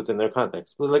texts within their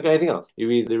context, like anything else. You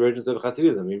read the origins of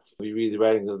Hasidism, you read the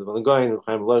writings of the Vilna Gaon,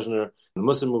 Chaim Lozner, the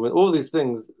Muslim movement, all these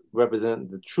things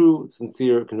represent the true,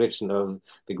 sincere conviction of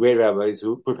the great rabbis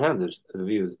who propounded the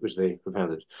views which they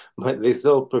propounded. But they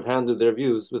still propounded their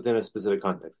views within a specific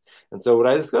context. And so what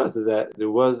I discussed is that there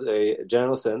was a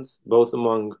general sense, both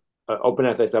among open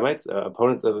anti-Semites,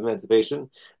 opponents of emancipation,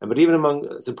 but even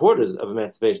among supporters of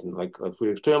emancipation, like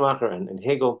Friedrich Schleiermacher and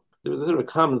Hegel, there was a sort of a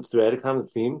common thread, a common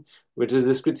theme, which is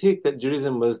this critique that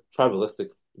Judaism was tribalistic.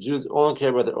 Jews only care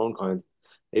about their own kind.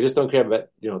 They just don't care about,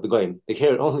 the goyim. They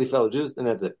care only fellow Jews, and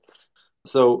that's it.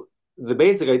 So the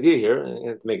basic idea here,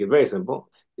 and to make it very simple,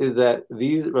 is that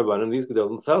these Rabbanim, these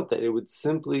Gedolim, felt that it would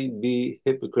simply be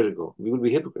hypocritical. We would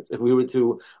be hypocrites if we were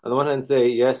to, on the one hand, say,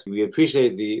 yes, we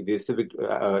appreciate the civic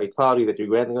equality that you're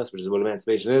granting us, which is what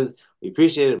emancipation is. We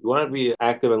appreciate it. We want to be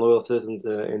active and loyal citizens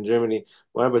in Germany.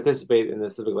 We want to participate in the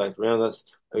civic life around us.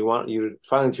 We want you to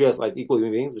finally treat us like equal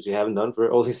human beings, which you haven't done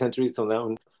for all these centuries till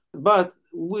now. But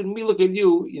when we look at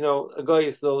you, a guy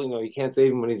is still, you can't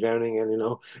save him when he's drowning,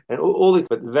 and all the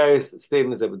various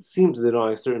statements that would seem to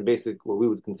deny certain basic, what we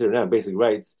would consider now basic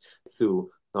rights to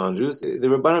non-Jews. The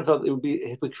Rabbanan felt it would be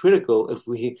hypocritical if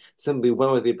we simply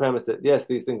went with the premise that yes,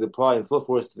 these things apply in full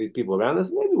force to these people around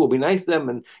us. Maybe we'll be nice to them,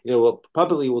 and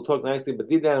publicly we'll talk nicely, but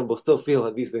deep down we'll still feel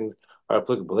that these things are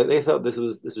applicable. They felt this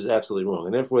was absolutely wrong,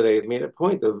 and therefore they made a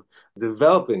point of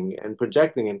developing and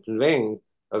projecting and conveying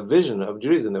a vision of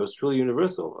Judaism that was truly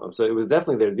universal. So it was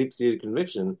definitely their deep-seated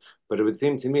conviction, but it would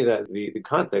seem to me that the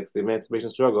context, the emancipation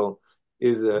struggle,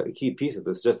 is a key piece of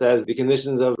this, just as the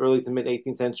conditions of early to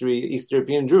mid-18th century East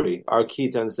European Jewry are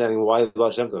key to understanding why the Baal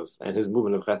Shem Tov and his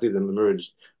movement of Hasidim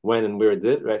emerged when and where it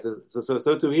did. Right.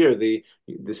 So to here, the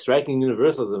striking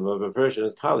universalism of Hirsch and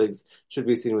his colleagues should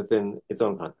be seen within its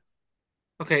own context.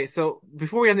 Okay, so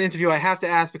before we end the interview, I have to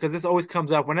ask, because this always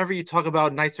comes up whenever you talk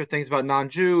about nicer things about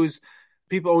non-Jews.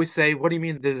 People always say, what do you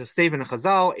mean there's a statement in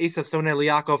Chazal, Esav Sonei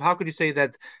Yaakov? How could you say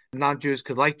that non-Jews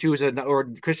could like Jews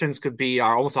or Christians could be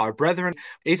almost our brethren?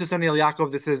 Esav Sonei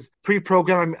Yaakov, this is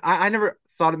pre-programmed. I never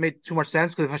thought it made too much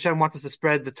sense, because if Hashem wants us to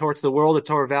spread the Torah to the world, the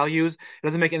Torah values, it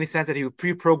doesn't make any sense that he would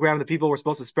pre-program the people we're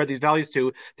supposed to spread these values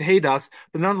to hate us.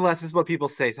 But nonetheless, this is what people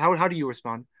say. So how do you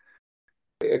respond?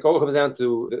 It all comes down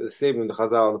to the statement of the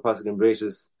Chazal and the pasuk in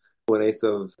Bereshis when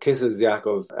Esav kisses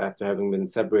Yaakov after having been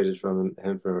separated from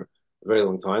him for a very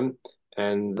long time.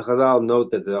 And the Chazal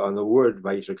note that on the word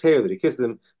by Yishakeo that he kissed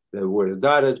him, the word is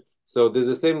dotted. So there's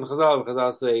a statement of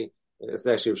Chazal say, it's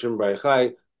actually Shimon Bar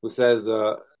Yochai, who says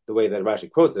the way that Rashi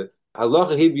quotes it,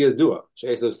 Halacha hi b'yadua,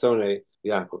 she'esav sonei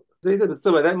Yaakov. So he said, but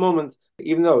still by that moment,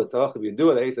 even though it's Halacha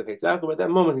b'yadua that Esav hates Yaakov, at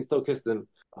that moment he still kissed him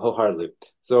wholeheartedly.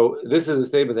 So this is a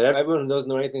statement that everyone who doesn't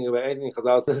know anything about anything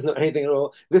Chazal doesn't know anything at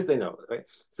all. This they know, right?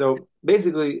 So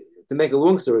basically, to make a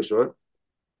long story short, a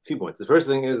few points. The first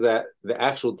thing is that the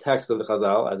actual text of the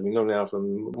Chazal, as we know now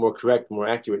from more correct, more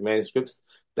accurate manuscripts,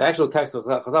 the actual text of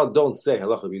Chazal don't say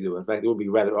halacha b'yadua. In fact, it would be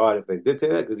rather odd if they did say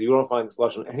that, because you don't find this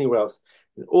lashon anywhere else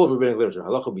in all of rabbinic literature.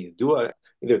 Halacha b'yadua,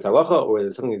 either it's halacha or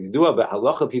there's something that's yadua, but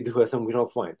halacha b'yadua is something we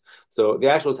don't find. So the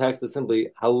actual text is simply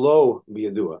halo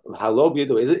b'yadua. Halo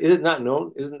b'yadua. Is it not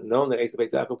known? Isn't it known that Esav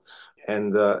hates Yaakov?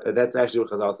 And that's actually what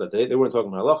Chazal said. They weren't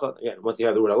talking about halacha. Again, once you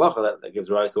have the word halacha, that gives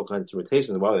rise to all kinds of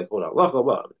interpretations. Why they call it halacha?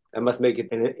 Well, that must make it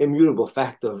an immutable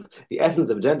fact of the essence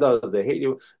of Gentiles. They hate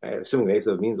you, assuming the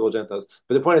Esav means all Gentiles.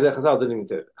 But the point is that Chazal didn't even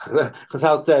say it.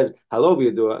 Chazal said halo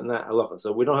b'yadua, not halacha.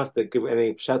 So we don't have to give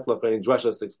any shetlach or any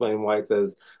drashas to explain why it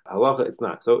says halacha. It's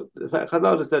not. So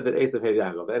Chazal just said that Esav hated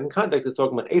Yaakov. And in context, it's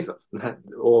talking about Esav, not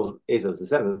all Esav's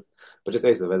descendants, but just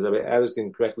Esav. As Rabbi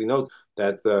Adelstein correctly notes,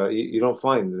 that you don't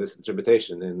find this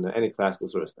interpretation in any classical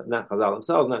source. Not Chazal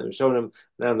themselves, not in Rishonim,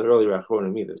 not in the earlier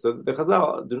Achronim either. So the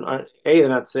Chazal they're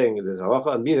not saying there's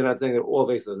halacha, and B, they're not saying that all of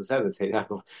Esav's descendants hate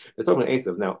Yaakov. They're talking about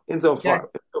Esav. Now, insofar.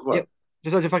 Yeah.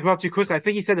 Just if I come up too quickly, I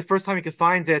think he said the first time he could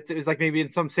find it was like maybe in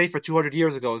some sefer 200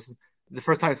 years ago. It's the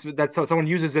first time that someone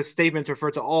uses this statement to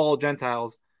refer to all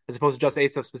Gentiles as opposed to just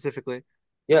Esav specifically.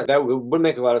 Yeah, that would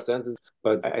make a lot of sense.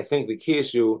 But I think the key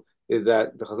issue is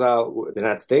that the Chazal did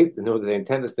not state, nor did they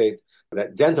intend to state,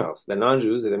 that Gentiles, that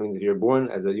non-Jews, that means that you're born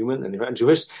as a human and you're not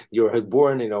Jewish, you're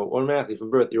born, automatically from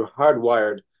birth, you're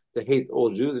hardwired to hate all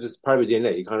Jews. It's just part of your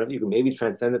DNA. You can maybe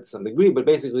transcend it to some degree, but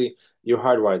basically you're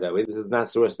hardwired that way. This is not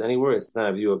sourced anywhere. It's not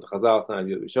a view of the Chazal. It's not a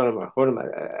view of Rishonim or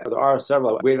Achronim. There are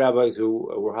several great rabbis who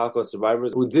were Holocaust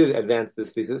survivors who did advance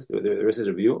this thesis. There is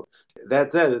a view.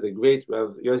 That said, the great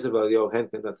Rav Yosef Eliyahu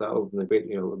Henkin, that's the great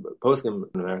poskim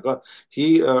in America,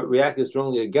 he reacted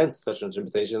strongly against such an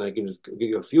interpretation. I can just give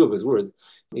you a few of his words.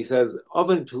 He says,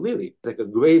 "Oven tulili," like a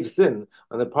grave sin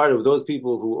on the part of those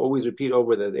people who always repeat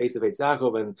over that the Esav hates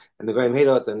Yaakov and the Goyim hate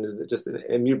us, and it's just an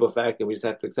immutable fact, and we just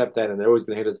have to accept that, and they're always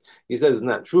going to hate us. He says it's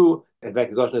not true. In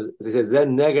fact, his option is, he says,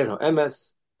 Zen neged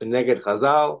ha'emes, neged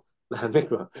chazal,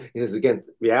 mikra. He says against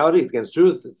reality, it's against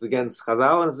truth, it's against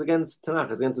chazal, and it's against Tanakh,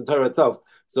 it's against the Torah itself.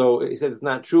 So he says it's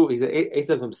not true. He said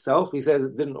Esav himself, he says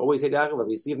it didn't always hate Yaakov, but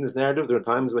we see in this narrative there are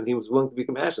times when he was willing to be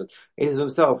compassionate. Esav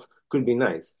himself could be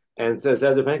nice. And says so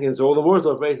all the more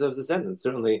so for Esav's descendants.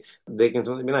 Certainly they can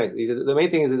certainly be nice. He says the main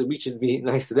thing is that we should be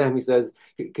nice to them. He says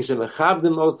if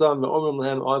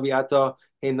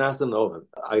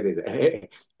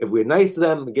we're nice to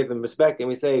them, give them respect, and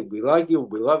we say we like you,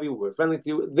 we love you, we're friendly to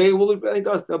you, they will be friendly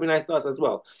to us. They'll be nice to us as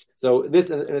well. So this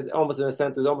is almost, in a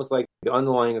sense, is almost like the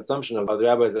underlying assumption of the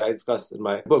rabbis that I discussed in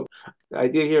my book. The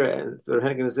idea here, and sort of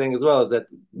Hennigan is saying as well, is that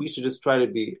we should just try to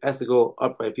be ethical,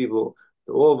 upright people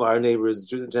to all of our neighbors,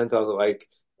 Jews and Gentiles alike.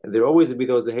 And there always will be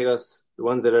those that hate us. The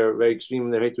ones that are very extreme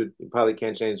in their hatred probably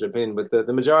can't change their opinion. But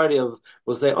the majority of,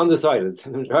 we'll say, undecided,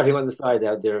 the majority of undecided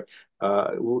out there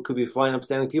could be fine,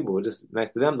 upstanding people. We're just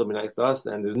nice to them, they'll be nice to us.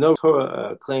 And there's no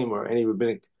Torah claim or any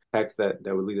rabbinic text that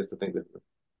would lead us to think differently.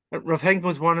 Rav Henkin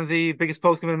was one of the biggest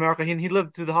poskim in America. He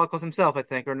lived through the Holocaust himself, I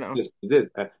think, or no? He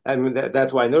did. I mean,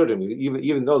 that's why I noted him.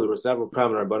 Even though there were several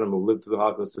prominent Rabbanim who lived through the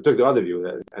Holocaust, who took the other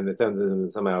view and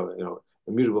attempted somehow,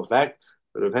 immutable fact.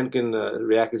 But Rav Henkin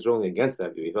reacted strongly against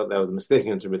that view. He felt that was a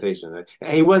mistaken interpretation.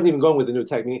 And he wasn't even going with the new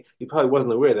text. He probably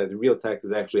wasn't aware that the real text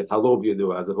is actually halo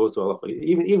b'yadu as opposed to halacha.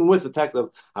 Even with the text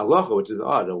of halacha, which is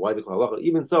odd, why they call halacha.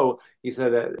 Even so, he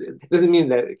said that it doesn't mean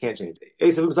that it can't change.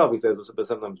 Esav himself, he says, but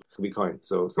sometimes it can be kind.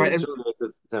 So right, it certainly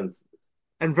makes sense.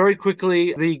 And very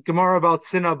quickly, the Gemara about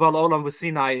Sinah Bal Olam with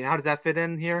Sinai, how does that fit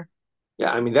in here?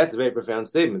 Yeah, I mean, that's a very profound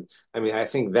statement. I mean, I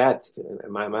think that,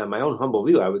 my own humble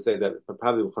view, I would say that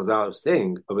probably what Chazal is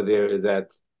saying over there is that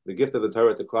the gift of the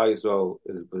Torah to Klal Yisrael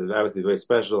is obviously a very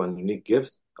special and unique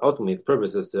gift. Ultimately, its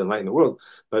purpose is to enlighten the world,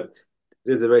 but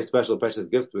it is a very special, precious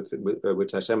gift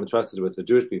which Hashem entrusted with the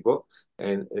Jewish people,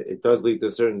 and it does lead to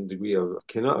a certain degree of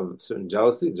kinah, of certain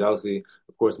jealousy. Jealousy,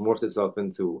 of course, morphs itself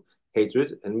into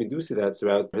hatred, and we do see that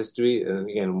throughout history. And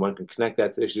again, one can connect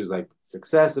that to issues like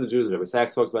success of the Jews. Rabbi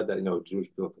Sachs talks about that. Jewish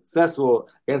people are successful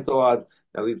against all odds.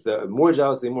 That leads to more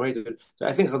jealousy, more hatred. So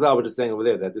I think Chazal was just saying over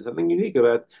there that there's something unique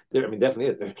about there. I mean, definitely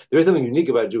is. There is something unique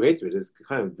about Jew hatred. It's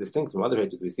kind of distinct from other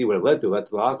hatreds. We see what it led to. It led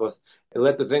to the Holocaust. It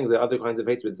led to things that other kinds of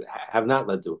hatreds have not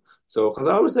led to. So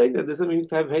Chazal was saying that there's some unique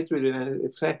type of hatred, and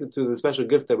it's connected to the special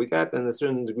gift that we got and a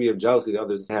certain degree of jealousy that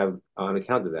others have on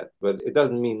account of that. But it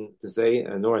doesn't mean to say,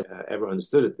 nor has ever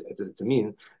understood it to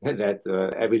mean that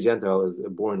every Gentile is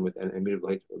born with an immutable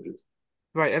hatred of Jews.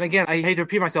 Right, and again, I hate to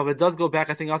repeat myself, it does go back,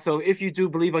 I think, also, if you do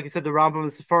believe, like you said, the Rambam,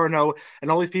 the Sefarno, and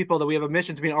all these people, that we have a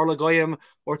mission to be an Or Lagoyim,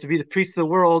 or to be the priests of the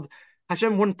world,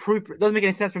 Hashem it doesn't make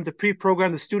any sense for him to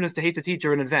pre-program the students to hate the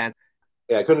teacher in advance.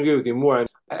 Yeah, I couldn't agree with you more.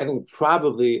 I think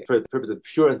probably, for the purpose of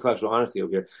pure intellectual honesty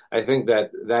over here, I think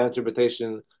that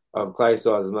interpretation of Klal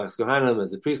Yisrael as a Machs Kohanim,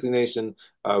 as a priestly nation,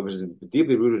 which is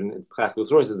deeply rooted in classical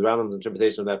sources, the Rambam's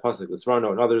interpretation of that pasuk, the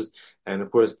Sforno and others, and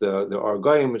of course the Or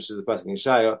Goyim, which is the pasuk in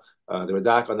Shaya, the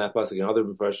Radak on that pasuk and other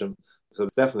version. So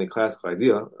it's definitely a classical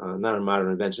idea, not a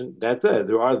modern invention. That said,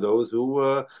 there are those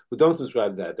who don't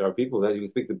subscribe to that. There are people that you can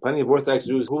speak to plenty of Orthodox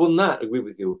Jews who will not agree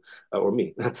with you or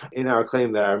me in our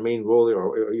claim that our main role,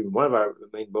 or even one of our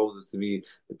main goals, is to be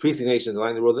the priestly nation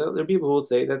aligning the world. There are people who will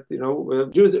say that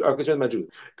Jews are concerned about Jews,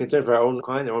 concerned for our own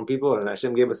kind, our own people, and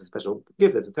Hashem gave us a special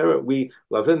gift. That's a Torah. We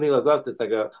love Him, He loves us. It's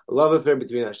like a love affair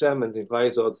between Hashem and Klal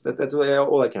Yisrael. So that's really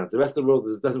all that counts. The rest of the world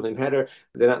doesn't really matter.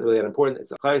 They're not really that important.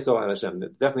 It's Klal Yisrael and Hashem. There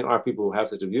definitely are people who have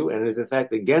such a view, and it is in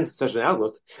fact against such an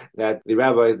outlook that the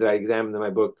rabbi that I examined in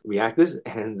my book reacted,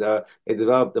 and it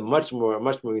developed a much more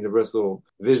universal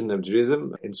vision of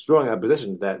Judaism in strong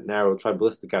opposition to that narrow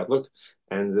tribalistic outlook,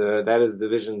 and that is the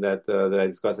vision that I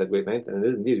discussed at great length, and it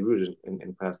is indeed rooted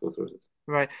in classical sources.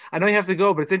 Right. I know you have to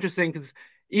go, but it's interesting because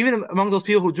even among those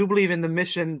people who do believe in the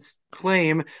mission's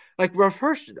claim, like Rav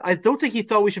Hirsch, I don't think he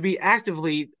thought we should be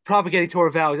actively propagating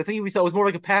Torah values. I think he thought it was more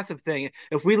like a passive thing.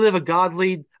 If we live a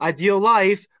godly, ideal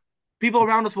life, people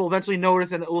around us will eventually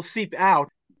notice and it will seep out.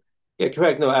 Yeah,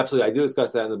 correct. No, absolutely. I do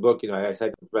discuss that in the book. I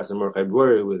cited Professor Mordechai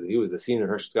Breuer, he was a senior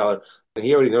Hirsch scholar, and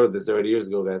he already noted this already years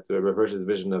ago that Rav Hirsch's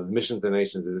vision of mission to the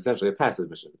nations is essentially a passive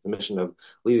mission. It's a mission of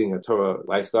leading a Torah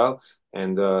lifestyle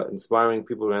and inspiring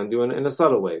people around you in a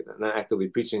subtle way, not actively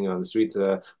preaching on the streets,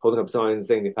 holding up signs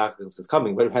saying the apocalypse is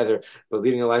coming, but rather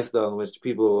leading a lifestyle in which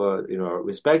people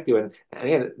respect you. And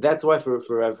again, that's why for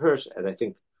Rav Hirsch, as I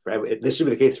think this should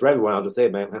be the case for everyone. I'll just say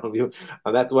my own view.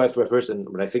 That's why for a person,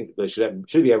 what I think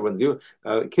should be everyone's view,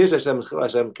 Kiddush Hashem and Chil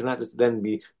Hashem cannot just then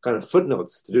be kind of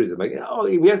footnotes to Judaism. Like,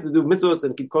 we have to do mitzvahs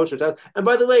and keep kosher. And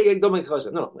by the way, don't make Chil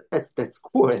Hashem. No, that's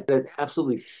core. That's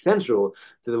absolutely central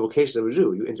to the vocation of a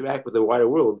Jew. You interact with the wider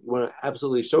world. You want to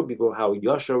absolutely show people how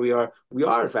yashar we are. We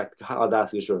are, in fact,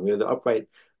 haladas yashar. We are the upright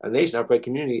nation, upright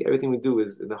community. Everything we do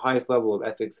is in the highest level of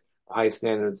ethics, highest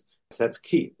standards. So that's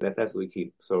key. That's absolutely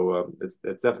key. So that's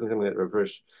definitely something that Rav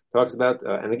Hirsch talks about.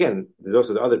 And again, there's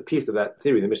also the other piece of that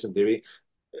theory, the mission theory,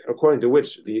 according to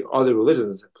which the other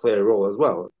religions play a role as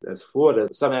well. As flawed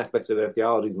as some aspects of their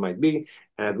theologies might be,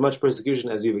 and as much persecution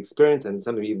as you've experienced, and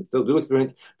some of you even still do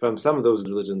experience from some of those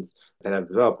religions that have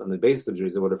developed on the basis of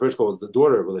Judaism, what the first calls the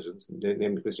daughter religions,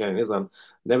 namely Christianity and Islam,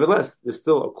 nevertheless, there's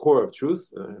still a core of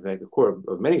truth, in fact, a core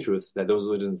of many truths that those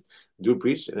religions do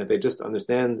preach, and if they just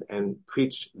understand and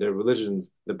preach their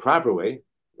religions the proper way,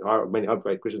 there are many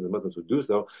upright Christians and Muslims who do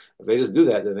so, if they just do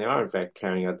that, then they are in fact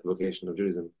carrying out the vocation of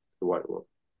Judaism to the wider world.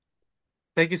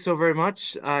 Thank you so very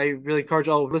much. I really encourage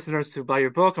all listeners to buy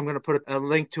your book. I'm going to put a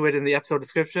link to it in the episode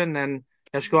description, and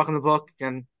yashkoach in the book,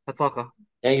 and hatzlacha.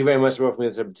 Thank you very much for offering me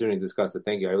this opportunity to discuss it.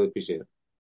 Thank you. I really appreciate it.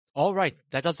 All right.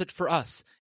 That does it for us.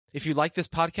 If you like this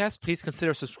podcast, please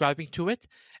consider subscribing to it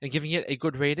and giving it a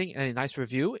good rating and a nice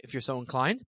review if you're so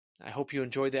inclined. I hope you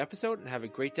enjoyed the episode and have a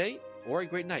great day or a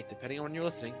great night, depending on when you're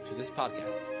listening to this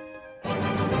podcast.